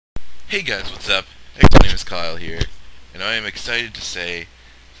Hey guys, what's up? xMyNameIsKyLe here, and I am excited to say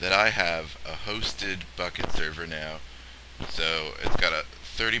that I have a hosted Bukkit server now. So it's got a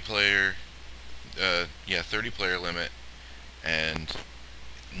 30 player, 30 player limit, and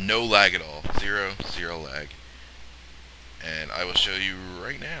no lag at all, zero lag. And I will show you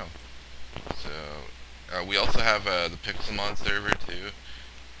right now. So we also have the Pixelmon server too,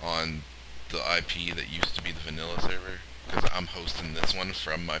 on the IP that used to be the vanilla server, because I'm hosting this one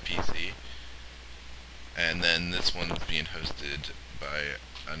from my PC. And then this one's being hosted by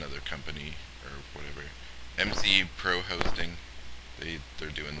another company or whatever. MC Pro Hosting. They're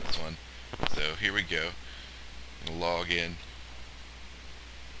doing this one. So here we go. I'm gonna log in.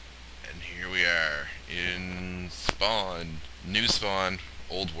 And here we are in spawn. New spawn,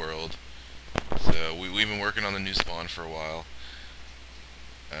 old world. So we've been working on the new spawn for a while.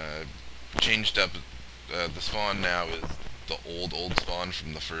 Changed up the spawn now is the old spawn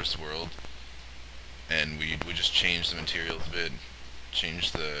from the first world. And we just changed the materials a bit,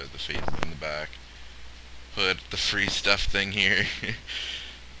 changed the faces in the back, put the free stuff thing here,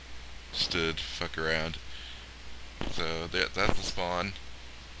 just to fuck around. So that's the spawn.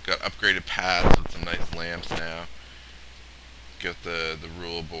 Got upgraded paths with some nice lamps now. Got the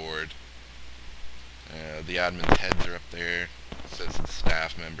rule board. The admin's heads are up there. It says it's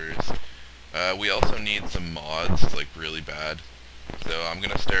staff members. We also need some mods, like really bad. So I'm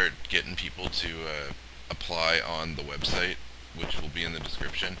gonna start getting people to apply on the website, which will be in the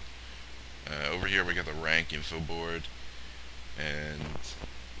description. Over here we got the rank info board and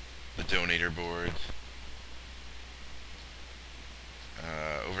the donator board.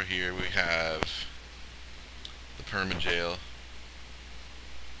 Over here we have the perma jail,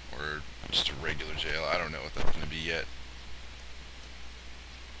 or just a regular jail. I don't know what that's gonna be yet.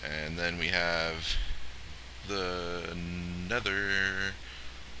 And then we have the nether,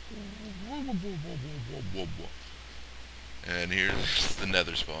 and here's the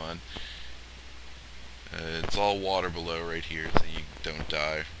nether spawn. It's all water below right here, so you don't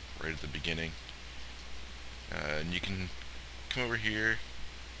die right at the beginning. And you can come over here,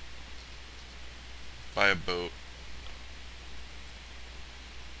 buy a boat,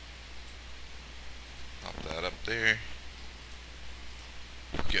 pop that up there,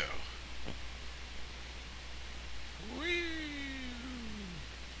 go.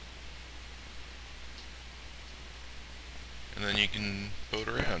 And then you can boat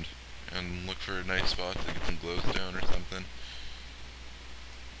around and look for a nice spot to get some glowstone or something.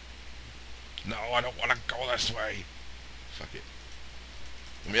 No, I don't want to go this way. Fuck it.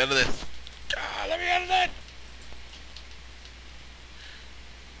 Let me out of this. Let me out of that.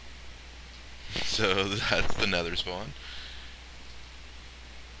 So that's the nether spawn.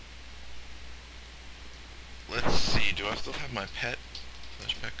 Let's see, do I still have my pet?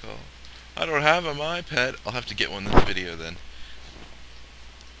 Slash pet call. I don't have my pet. I'll have to get one this video then.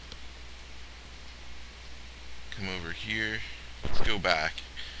 Come over here. Let's go back.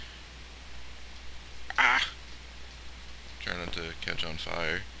 Ah! Try not to catch on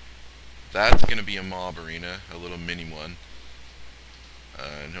fire. That's gonna be a mob arena, a little mini one.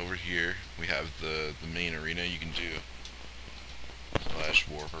 And over here we have the main arena. You can do slash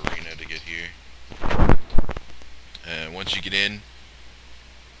warp arena to get here. And once you get in,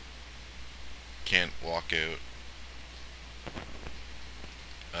 can't walk out.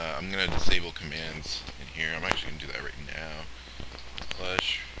 I'm gonna disable commands in here. I'm actually gonna do that right now.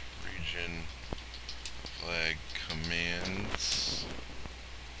 Slash region flag commands.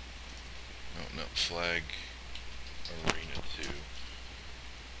 No, flag arena 2.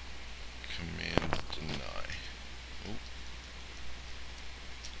 Command deny. Oh.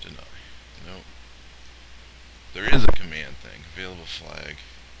 Deny. No. There is a command thing. Available flag.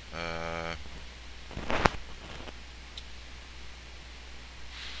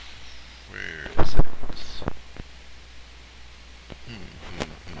 Where is it?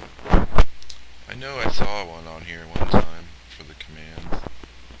 I know I saw one on here one time for the commands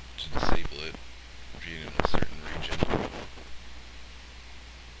to disable it if you're in a certain region.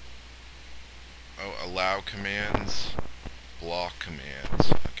 Oh, allow commands, block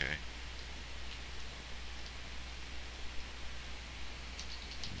commands. Okay.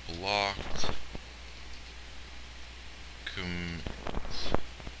 Blocked commands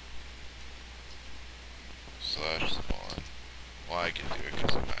slash spawn. Well, I can do it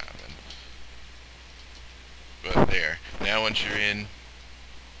because I'm admin. But there. Now once you're in,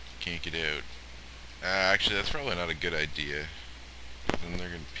 can't get out. Actually, that's probably not a good idea.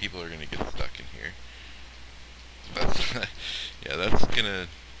 Then people are gonna get stuck in here. That's yeah, that's gonna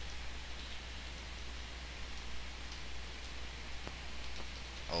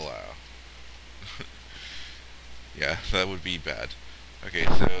allow. Yeah, that would be bad. Okay,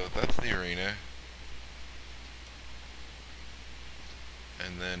 so that's the arena.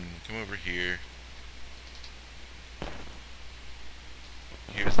 And then come over here.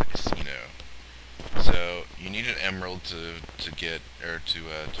 Here's the casino. So you need an emerald to get or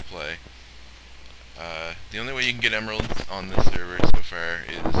to play. The only way you can get emeralds on this server so far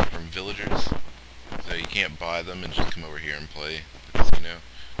is from villagers. So you can't buy them and just come over here and play the casino.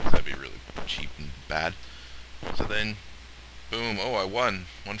 That'd be really cheap and bad. So then, boom! Oh, I won!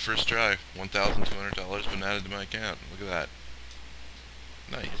 One first try. $1,200 been added to my account. Look at that.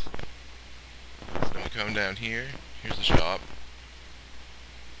 Nice. So then we come down here. Here's the shop.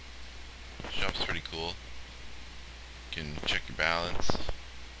 Shop's pretty cool. You can check your balance.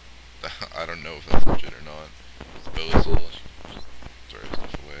 I don't know if that's legit or not. Disposal. Just throw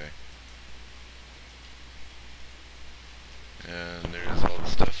stuff away. And there's all the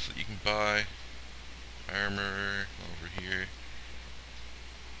stuff that you can buy. Armor over here.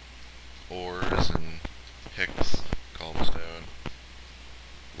 Ores and picks, cobblestone,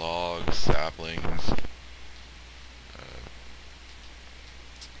 logs, saplings.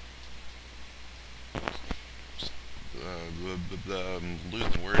 I'm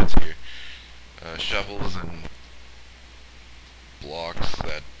losing words here. Shovels and blocks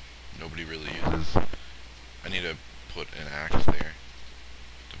that nobody really uses. I need to put an axe there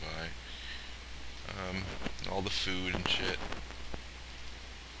to buy. All the food and shit.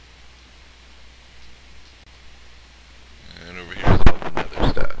 And over here's all the nether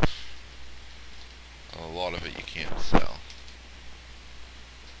stuff. A lot of it you can't sell.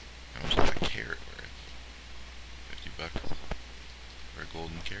 How much is that carrot worth? $50 for a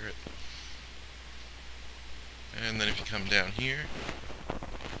golden carrot. And then if you come down here,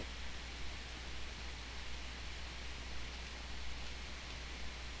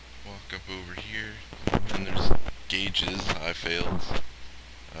 walk up over here, and there's gauges, high fields,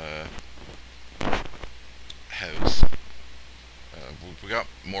 house. We got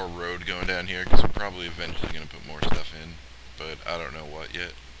more road going down here because we're probably eventually going to put more stuff in, but I don't know what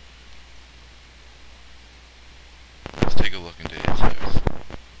yet. Let's take a look into his house.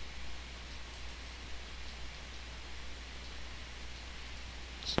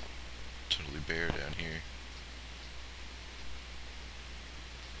 It's totally bare down here.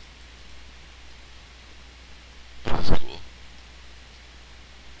 This is cool.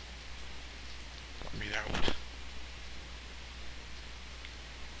 Let me out.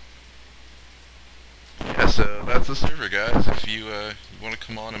 Yeah, so that's the server, guys. If you want to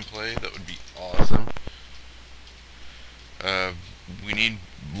come on and play, that would be awesome. We need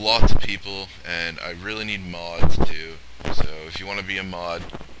lots of people, and I really need mods too. So if you want to be a mod,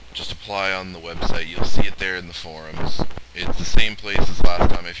 just apply on the website. You'll see it there in the forums. It's the same place as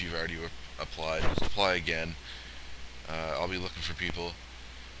last time if you've already applied. Just apply again. I'll be looking for people.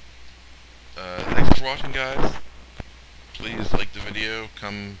 Thanks for watching, guys. Please like the video.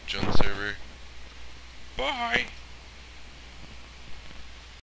 Come join the server. Bye!